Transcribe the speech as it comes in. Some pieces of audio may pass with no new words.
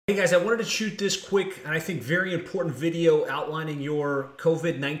Hey guys, I wanted to shoot this quick and I think very important video outlining your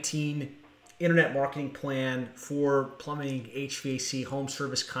COVID-19 internet marketing plan for plumbing, HVAC, home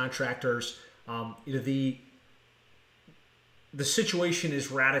service contractors. The situation is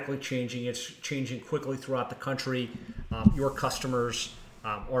radically changing. It's changing quickly throughout the country. Your customers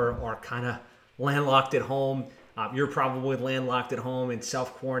are kind of landlocked at home. You're probably landlocked at home in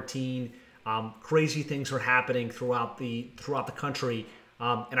self-quarantine. Crazy things are happening throughout the country.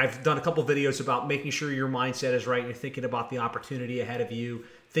 And I've done a couple videos about making sure your mindset is right. You're thinking about the opportunity ahead of you,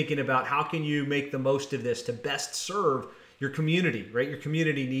 thinking about how can you make the most of this to best serve your community, right? Your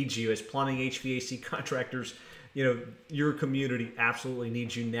community needs you as plumbing, HVAC contractors. You know, your community absolutely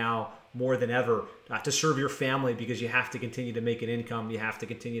needs you now more than ever to serve your family, because you have to continue to make an income. You have to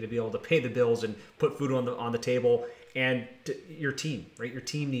continue to be able to pay the bills and put food on the table. And your team, right? Your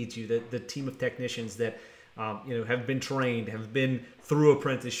team needs you. The team of technicians that have been trained, have been through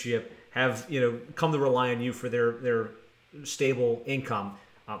apprenticeship, have come to rely on you for their stable income.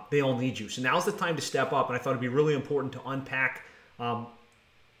 They all need you. So now's the time to step up. And I thought it'd be really important to unpack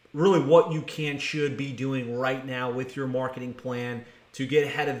really what you should be doing right now with your marketing plan to get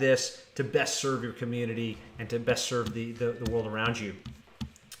ahead of this, to best serve your community and to best serve the world around you.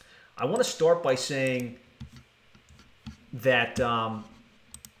 I want to start by saying that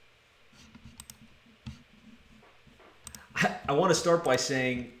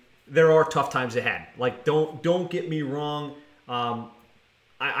there are tough times ahead. Like, don't get me wrong.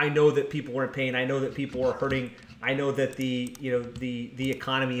 I know that people are in pain. I know that people are hurting. I know that the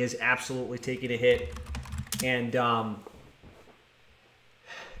economy is absolutely taking a hit, and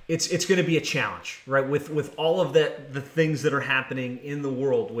it's going to be a challenge, right? With all of the things that are happening in the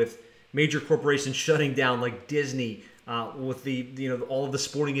world, with major corporations shutting down like Disney, with all of the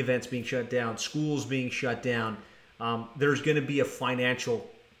sporting events being shut down, schools being shut down. There's going to be a financial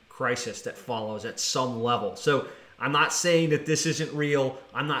crisis that follows at some level. So I'm not saying that this isn't real.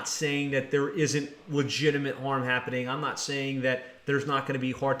 I'm not saying that there isn't legitimate harm happening. I'm not saying that there's not going to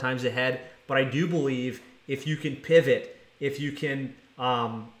be hard times ahead. But I do believe if you can pivot, if you can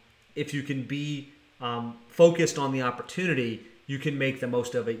be focused on the opportunity, you can make the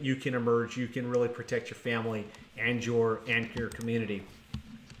most of it. You can emerge. You can really protect your family and your community.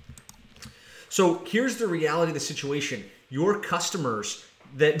 So here's the reality of the situation. Your customers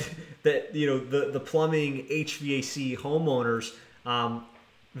the plumbing, HVAC homeowners,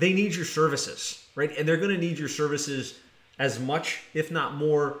 they need your services, right? And they're going to need your services as much, if not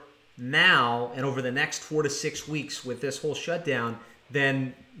more, now and over the next 4 to 6 weeks with this whole shutdown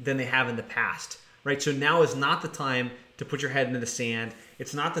than they have in the past, right? So now is not the time to put your head into the sand.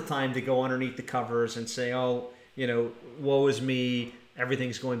 It's not the time to go underneath the covers and say, oh, woe is me,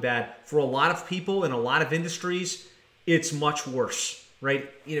 everything's going bad. For a lot of people in a lot of industries, it's much worse, right?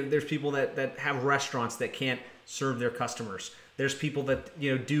 There's people that have restaurants that can't serve their customers. There's people that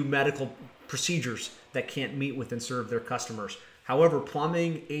do medical procedures that can't meet with and serve their customers. However,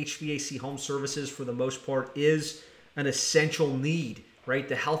 plumbing, HVAC, home services for the most part is an essential need, right?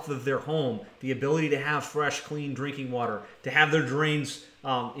 The health of their home, the ability to have fresh, clean drinking water, to have their drains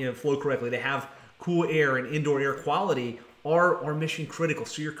flow correctly, to have cool air and indoor air quality are mission critical.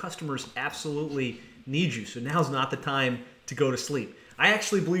 So your customers absolutely need you. So now's not the time to go to sleep. I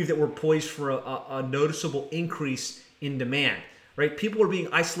actually believe that we're poised for a noticeable increase in demand, right? People are being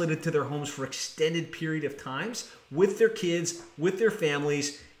isolated to their homes for extended period of times with their kids, with their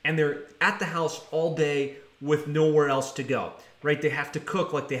families, and they're at the house all day with nowhere else to go, right? They have to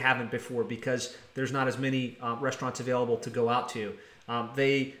cook like they haven't before because there's not as many restaurants available to go out to.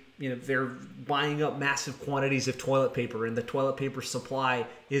 They're buying up massive quantities of toilet paper, and the toilet paper supply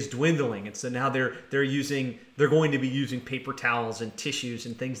is dwindling. And so now they're going to be using paper towels and tissues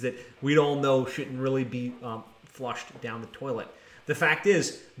and things that we all know shouldn't really be flushed down the toilet. The fact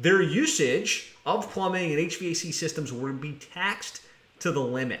is, their usage of plumbing and HVAC systems will be taxed to the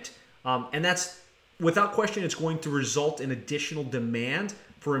limit. And that's, without question, it's going to result in additional demand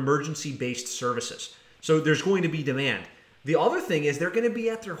for emergency-based services. So there's going to be demand. The other thing is they're going to be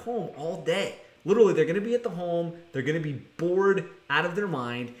at their home all day. Literally, they're going to be at the home. They're going to be bored out of their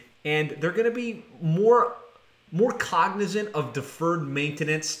mind, and they're going to be more cognizant of deferred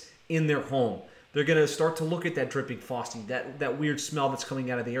maintenance in their home. They're going to start to look at that dripping faucet, that weird smell that's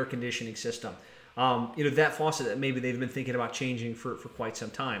coming out of the air conditioning system. That faucet that maybe they've been thinking about changing for quite some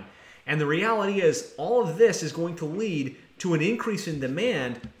time. And the reality is all of this is going to lead to an increase in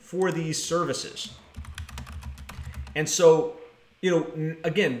demand for these services. And so,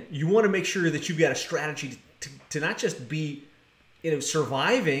 again, you want to make sure that you've got a strategy to not just be,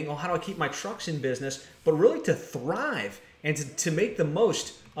 surviving, how do I keep my trucks in business, but really to thrive and to make the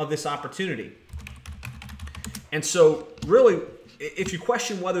most of this opportunity. And so really, if you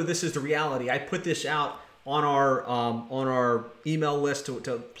question whether this is the reality, I put this out on our email list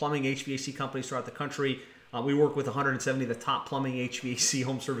to plumbing HVAC companies throughout the country. We work with 170 of the top plumbing HVAC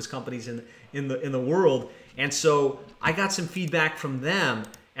home service companies in the world. And so I got some feedback from them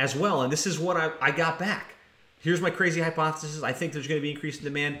as well. And this is what I got back. Here's my crazy hypothesis. I think there's going to be increase in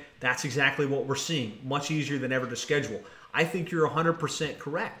demand. That's exactly what we're seeing. Much easier than ever to schedule. I think you're 100%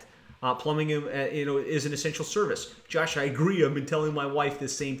 correct. Plumbing, is an essential service. Josh, I agree. I've been telling my wife the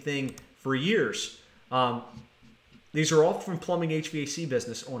same thing for years. These are all from plumbing HVAC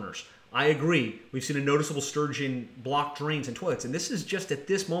business owners. I agree. We've seen a noticeable surge in blocked drains and toilets, and this is just at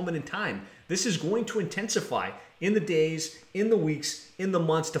this moment in time. This is going to intensify in the days, in the weeks, in the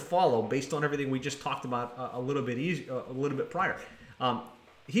months to follow, based on everything we just talked about a little bit prior.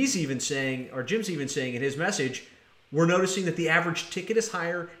 He's even saying, or Jim's even saying in his message, we're noticing that the average ticket is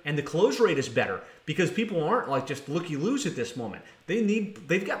higher and the close rate is better because people aren't like just looky-loos at this moment.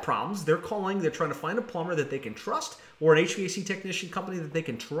 They've got problems. They're calling. They're trying to find a plumber that they can trust or an HVAC technician company that they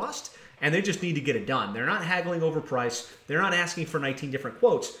can trust, and they just need to get it done. They're not haggling over price. They're not asking for 19 different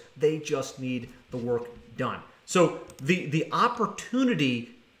quotes. They just need the work done. So the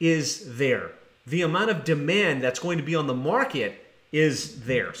opportunity is there. The amount of demand that's going to be on the market is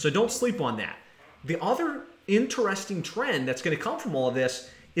there. So don't sleep on that. The other interesting trend that's going to come from all of this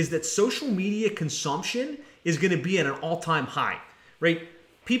is that social media consumption is going to be at an all-time high, right?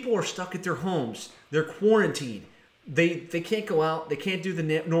 People are stuck at their homes. They're quarantined. They can't go out. They can't do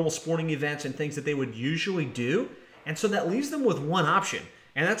the normal sporting events and things that they would usually do. And so that leaves them with one option,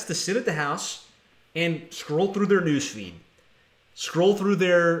 and that's to sit at the house and scroll through their news feed, scroll through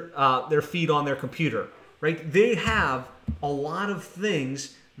their feed on their computer, right? They have a lot of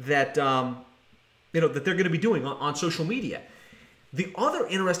things that that they're going to be doing on social media. The other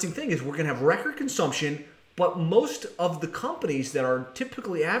interesting thing is we're going to have record consumption, but most of the companies that are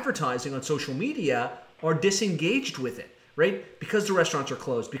typically advertising on social media are disengaged with it, right? Because the restaurants are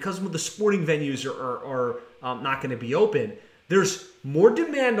closed, because the sporting venues are not going to be open. There's more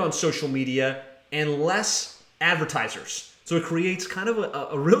demand on social media and less advertisers. So it creates kind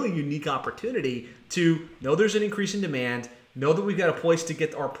of a really unique opportunity to know there's an increase in demand, know that we've got a place to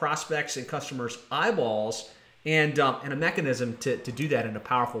get our prospects and customers' eyeballs, and a mechanism to do that in a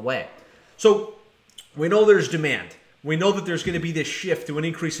powerful way. So we know there's demand. We know that there's going to be this shift to an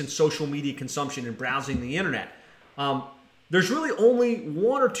increase in social media consumption and browsing the internet. There's really only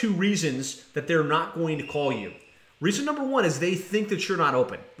one or two reasons that they're not going to call you. Reason number one is they think that you're not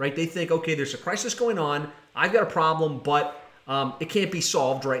open, right? They think, okay, there's a crisis going on. I've got a problem, but it can't be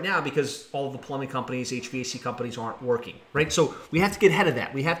solved right now because all of the plumbing companies, HVAC companies aren't working, right? So we have to get ahead of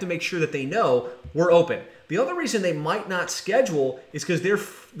that. We have to make sure that they know we're open. The other reason they might not schedule is because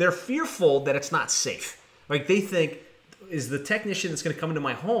they're fearful that it's not safe. Like they think, is the technician that's going to come into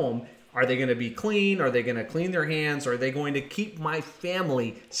my home, are they going to be clean? Are they going to clean their hands? Are they going to keep my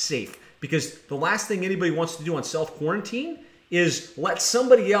family safe? Because the last thing anybody wants to do on self-quarantine is let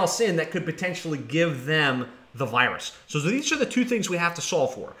somebody else in that could potentially give them the virus. So these are the two things we have to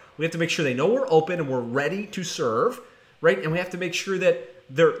solve for. We have to make sure they know we're open and we're ready to serve, right? And we have to make sure that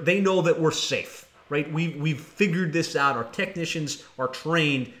they know that we're safe, right? We've figured this out. Our technicians are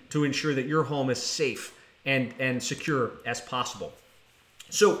trained to ensure that your home is safe and secure as possible.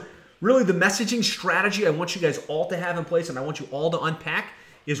 So really the messaging strategy I want you guys all to have in place and I want you all to unpack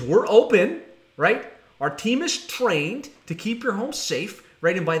is we're open, right? Our team is trained to keep your home safe,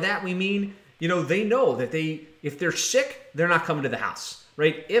 right? And by that we mean, they know that if they're sick, they're not coming to the house,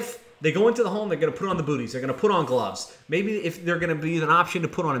 right? If they go into the home, they're going to put on the booties. They're going to put on gloves. Maybe if they're going to be an option to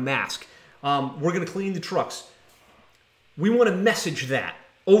put on a mask. We're going to clean the trucks. We want to message that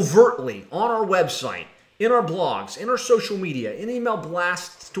overtly on our website, in our blogs, in our social media, in email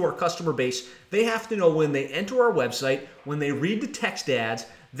blasts to our customer base. They have to know when they enter our website, when they read the text ads,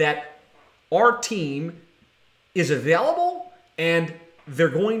 that our team is available and they're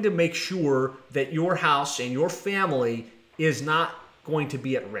going to make sure that your house and your family is not going to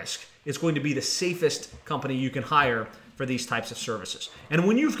be at risk. It's going to be the safest company you can hire for these types of services. And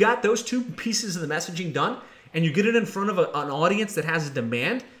when you've got those two pieces of the messaging done and you get it in front of an audience that has a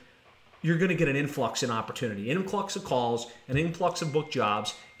demand, you're going to get an influx in opportunity, an influx of calls, an influx of book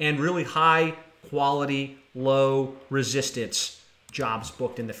jobs, and really high quality, low resistance jobs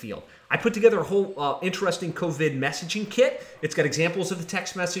booked in the field. I put together a whole interesting COVID messaging kit. It's got examples of the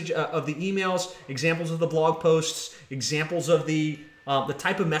text message, of the emails, examples of the blog posts, examples of the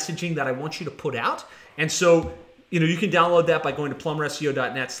type of messaging that I want you to put out. And so, you can download that by going to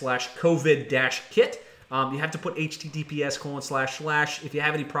plumberseo.net/COVID-kit. You have to put https://. If you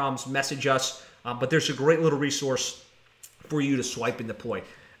have any problems, message us. But there's a great little resource for you to swipe and deploy.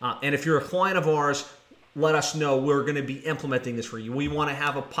 And if you're a client of ours, let us know. We're going to be implementing this for you. We want to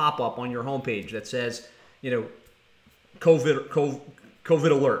have a pop-up on your homepage that says,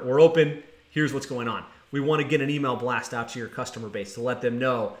 COVID alert. We're open. Here's what's going on. We want to get an email blast out to your customer base to let them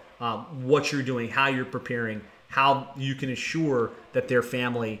know what you're doing, how you're preparing, how you can ensure that their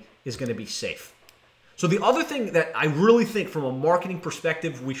family is going to be safe. So the other thing that I really think from a marketing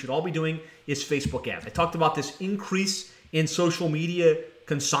perspective we should all be doing is Facebook ads. I talked about this increase in social media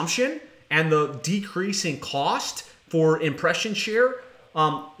consumption and the decrease in cost for impression share.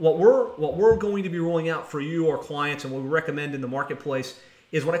 What we're going to be rolling out for you, our clients, and what we recommend in the marketplace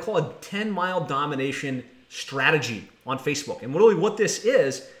is what I call a 10-mile domination strategy on Facebook. And really what this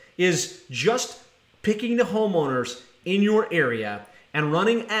is just picking the homeowners in your area and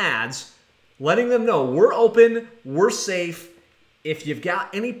running ads, letting them know we're open, we're safe. If you've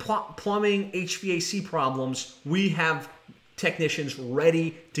got any plumbing, HVAC problems, we have technicians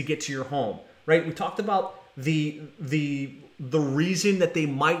ready to get to your home, right? We talked about the reason that they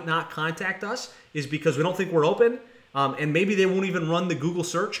might not contact us is because we don't think we're open, and maybe they won't even run the Google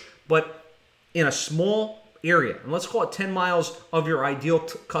search, but in a small area, and let's call it 10 miles of your ideal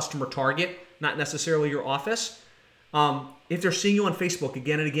customer target, not necessarily your office. If they're seeing you on Facebook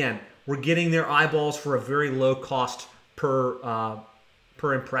again and again, we're getting their eyeballs for a very low cost per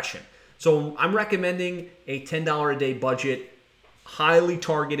impression. So I'm recommending a $10 a day budget, highly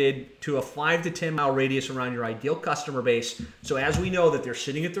targeted to a 5 to 10 mile radius around your ideal customer base. So as we know that they're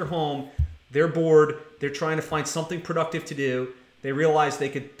sitting at their home, they're bored, they're trying to find something productive to do, they realize they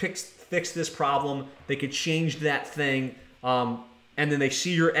could fix this problem, they could change that thing, and then they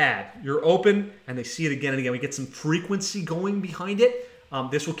see your ad. You're open, and they see it again and again. We get some frequency going behind it.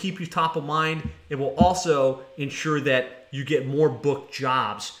 This will keep you top of mind. It will also ensure that you get more booked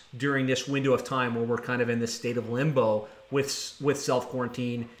jobs during this window of time where we're kind of in this state of limbo with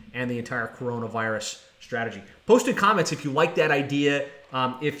self-quarantine and the entire coronavirus strategy. Post in comments if you like that idea,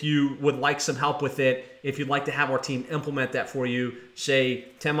 if you would like some help with it, if you'd like to have our team implement that for you, say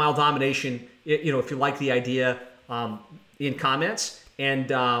 10-mile domination, if you like the idea, in comments,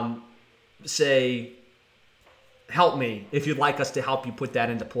 and say help me if you'd like us to help you put that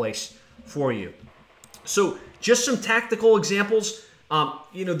into place for you. So just some tactical examples.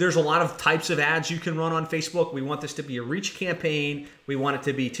 There's a lot of types of ads you can run on Facebook. We want this to be a reach campaign. We want it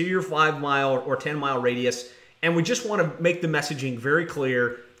to be to your 5-mile or 10-mile radius. And we just want to make the messaging very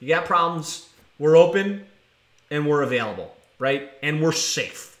clear. You got problems, we're open and we're available, right? And we're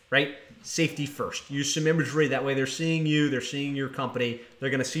safe, right? Safety first. Use some imagery. That way they're seeing you, they're seeing your company. They're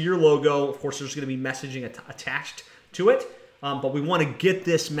going to see your logo. Of course, there's going to be messaging attached to it. But we want to get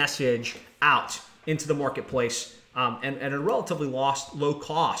this message out into the marketplace and at a relatively low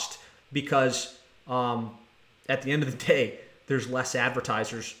cost because at the end of the day, there's less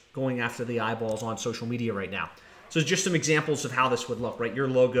advertisers going after the eyeballs on social media right now. So just some examples of how this would look, right? Your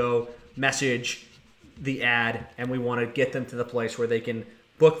logo, message, the ad, and we want to get them to the place where they can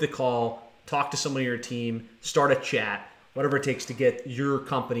book the call, talk to someone on your team, start a chat, whatever it takes to get your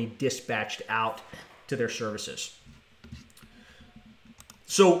company dispatched out to their services.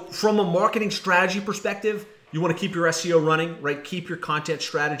 So from a marketing strategy perspective, you want to keep your SEO running, right? Keep your content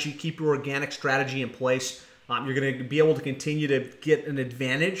strategy, keep your organic strategy in place. You're going to be able to continue to get an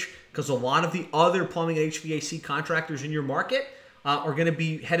advantage because a lot of the other plumbing and HVAC contractors in your market are going to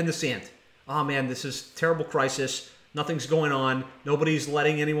be head in the sand. Oh man, this is a terrible crisis. Nothing's going on. Nobody's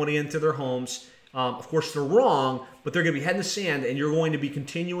letting anybody into their homes. Of course, they're wrong, but they're going to be head in the sand, and you're going to be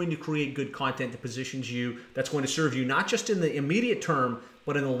continuing to create good content that positions you, that's going to serve you not just in the immediate term,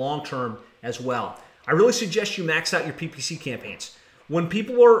 but in the long term as well. I really suggest you max out your PPC campaigns. When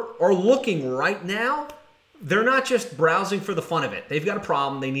people are looking right now, they're not just browsing for the fun of it. They've got a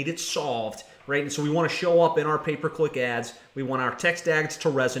problem. They need it solved, right? And so we want to show up in our pay-per-click ads. We want our text ads to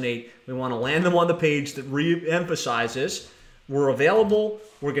resonate. We want to land them on the page that re-emphasizes we're available,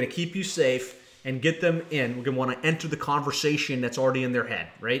 we're going to keep you safe, and get them in. We're going to want to enter the conversation that's already in their head,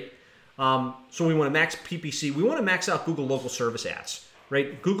 right? So we want to max PPC. We want to max out Google Local Service ads,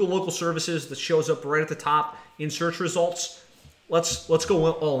 right? Google Local Services that shows up right at the top in search results. Let's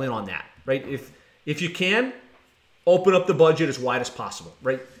go all in on that, right? If you can, open up the budget as wide as possible,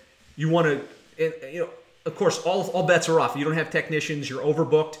 right? You want to, of course, all bets are off. You don't have technicians, you're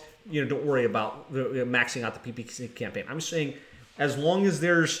overbooked. Don't worry about maxing out the PPC campaign. I'm just saying, as long as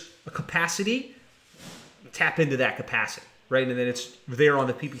there's a capacity, tap into that capacity, right? And then it's there on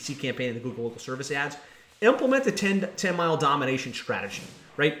the PPC campaign and the Google Local Service ads. Implement the 10-mile domination strategy,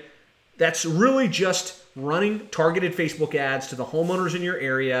 right? That's really just running targeted Facebook ads to the homeowners in your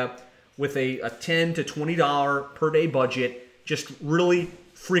area with a $10 to $20 per day budget. Just really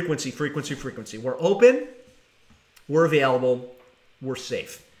frequency. We're open, we're available, we're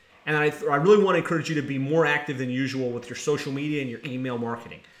safe. And I really want to encourage you to be more active than usual with your social media and your email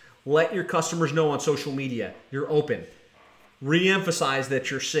marketing. Let your customers know on social media you're open. Re-emphasize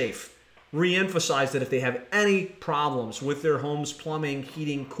that you're safe. Re-emphasize that if they have any problems with their home's plumbing,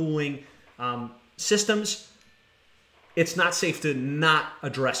 heating, cooling systems, it's not safe to not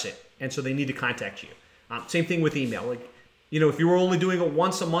address it. And so they need to contact you. Same thing with email. Like, if you were only doing a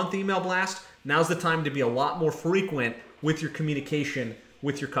once a month email blast, now's the time to be a lot more frequent with your communication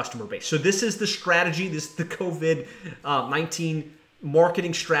with your customer base. So this is the strategy. This is the COVID-19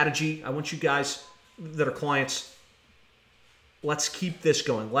 marketing strategy. I want you guys that are clients, let's keep this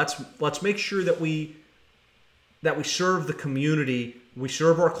going. Let's make sure that we serve the community, we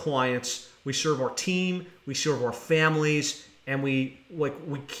serve our clients, we serve our team, we serve our families, and we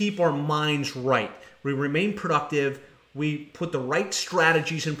keep our minds right. We remain productive. We put the right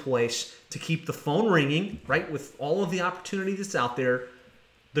strategies in place to keep the phone ringing, right, with all of the opportunity that's out there,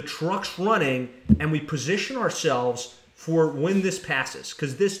 the truck's running, and we position ourselves for when this passes,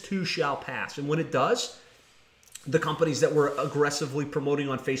 because this too shall pass. And when it does, the companies that were aggressively promoting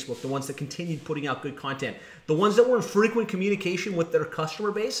on Facebook, the ones that continued putting out good content, the ones that were in frequent communication with their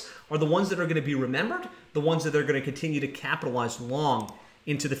customer base are the ones that are going to be remembered, the ones that are going to continue to capitalize long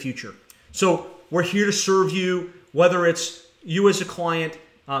into the future. So we're here to serve you, whether it's you as a client,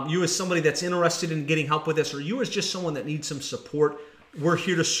 you as somebody that's interested in getting help with this, or you as just someone that needs some support. We're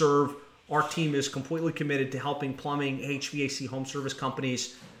here to serve. Our team is completely committed to helping plumbing, HVAC, home service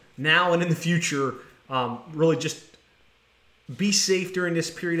companies now and in the future really just be safe during this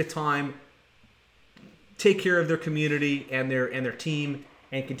period of time, take care of their community and their team,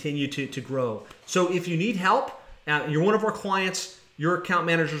 and continue to grow. So if you need help, you're one of our clients, your account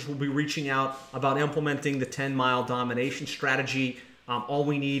managers will be reaching out about implementing the 10-mile domination strategy. All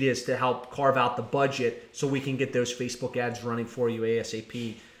we need is to help carve out the budget so we can get those Facebook ads running for you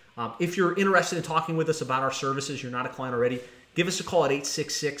ASAP. If you're interested in talking with us about our services, you're not a client already, give us a call at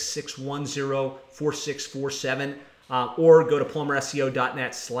 866-610-4647 or go to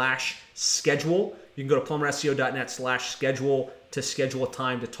plumberseo.net/schedule. You can go to plumberseo.net/schedule to schedule a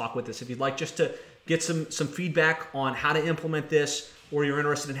time to talk with us. If you'd like just to get some feedback on how to implement this, or you're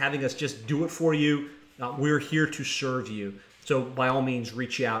interested in having us just do it for you, we're here to serve you. So by all means,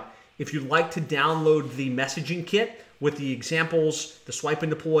 reach out. If you'd like to download the messaging kit with the examples, the swipe and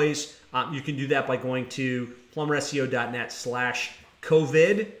deploys, you can do that by going to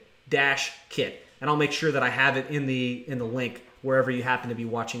plumberseo.net/COVID-kit. And I'll make sure that I have it in the link wherever you happen to be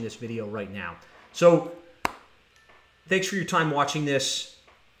watching this video right now. So thanks for your time watching this.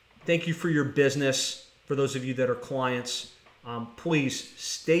 Thank you for your business. For those of you that are clients, please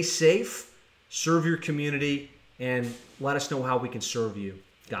stay safe, serve your community, and let us know how we can serve you.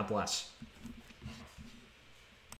 God bless.